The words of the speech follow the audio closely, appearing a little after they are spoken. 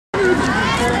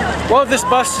Well, this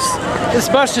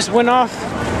bus just went off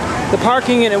the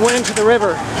parking and it went into the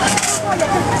river.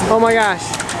 Oh my gosh.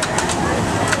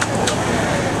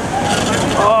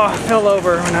 Oh, I fell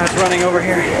over when I was running over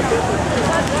here.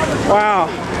 Wow.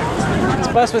 This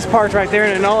bus was parked right there,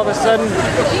 and then all of a sudden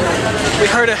I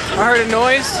heard a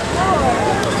noise,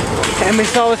 and we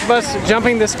saw this bus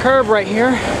jumping this curb right here,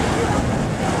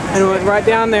 and it went right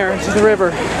down there to the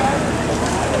river.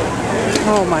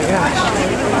 Oh my gosh.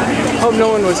 Hope no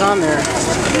one was on there.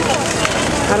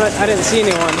 I didn't see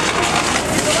anyone.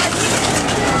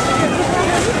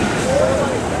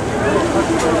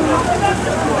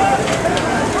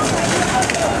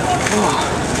 Oh.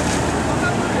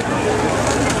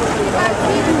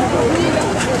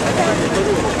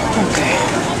 Okay.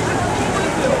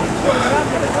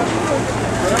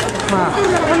 Wow.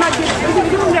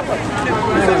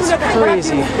 That is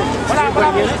crazy.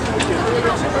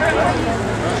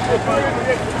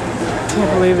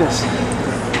 Can't believe this.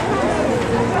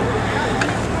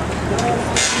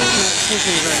 It's not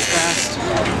moving very fast.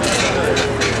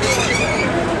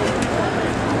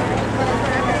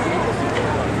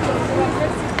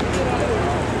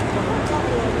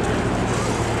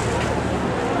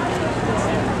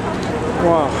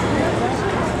 Wow.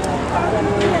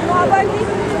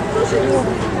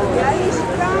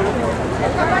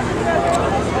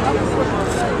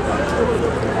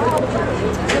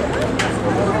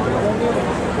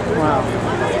 Wow.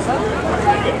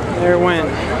 There it went.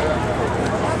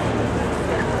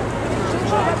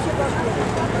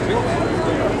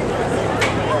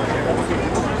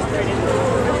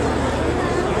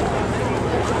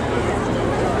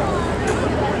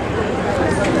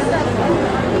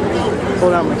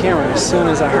 Pulled out my camera as soon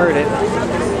as I heard it.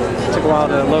 It took a while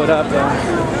to load up though.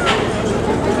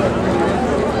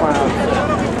 Wow.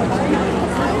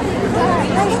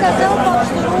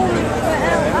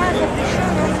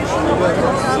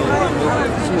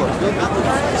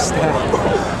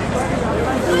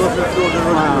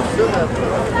 Wow.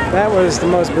 That was the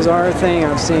most bizarre thing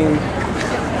I've seen.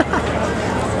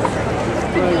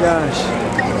 Oh my gosh.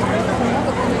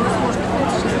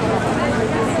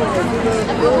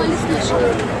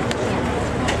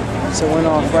 So it went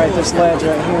off right this ledge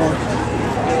right here.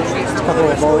 A couple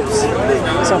of bolts,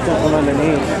 something from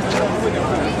underneath.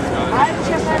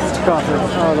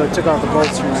 Took off the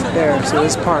bolts from right there. So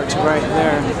this part's right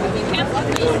there.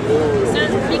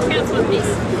 Be careful, please.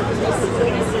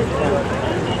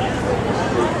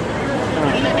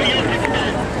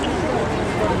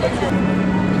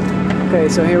 Okay,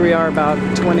 so here we are about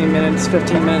 20 minutes,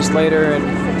 15 minutes later,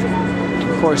 and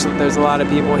of course there's a lot of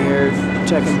people here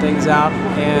checking things out,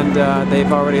 and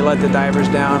they've already let the divers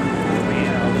down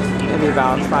maybe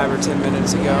about 5 or 10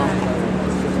 minutes ago.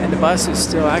 And the bus is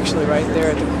still actually right there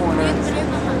at the corner,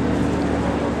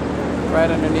 right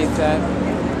underneath that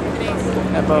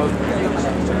boat.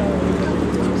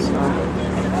 So.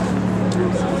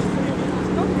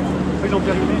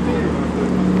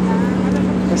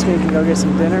 Guess we can go get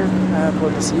some dinner. I'll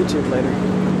upload this to YouTube later.